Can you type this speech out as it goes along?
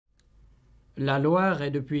La Loire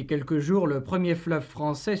est depuis quelques jours le premier fleuve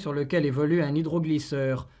français sur lequel évolue un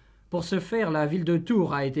hydroglisseur. Pour ce faire, la ville de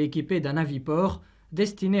Tours a été équipée d'un naviport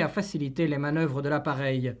destiné à faciliter les manœuvres de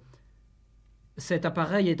l'appareil. Cet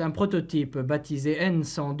appareil est un prototype baptisé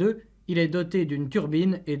N102. Il est doté d'une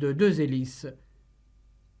turbine et de 2 hélices.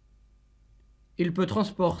 Il peut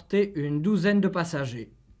transporter une douzaine de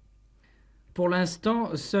passagers. Pour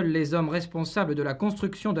l'instant, seuls les hommes responsables de la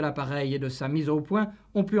construction de l'appareil et de sa mise au point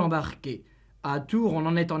ont pu embarquer. À Tours, on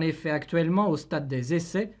en est en effet actuellement au stade des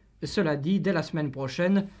essais. Cela dit, dès la semaine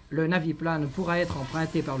prochaine, le naviplane pourra être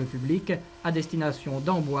emprunté par le public à destination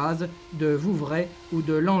d'Amboise, de Vouvray ou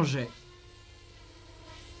de Langeais.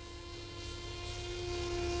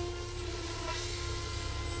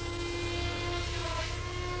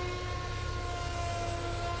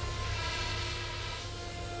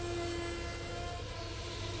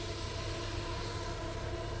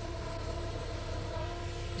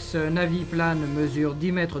 Ce naviplane mesure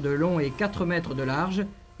 10 mètres de long et 4 mètres de large.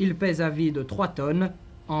 Il pèse à vide 3 tonnes.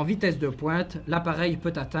 En vitesse de pointe, l'appareil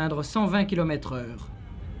peut atteindre 120 km/h.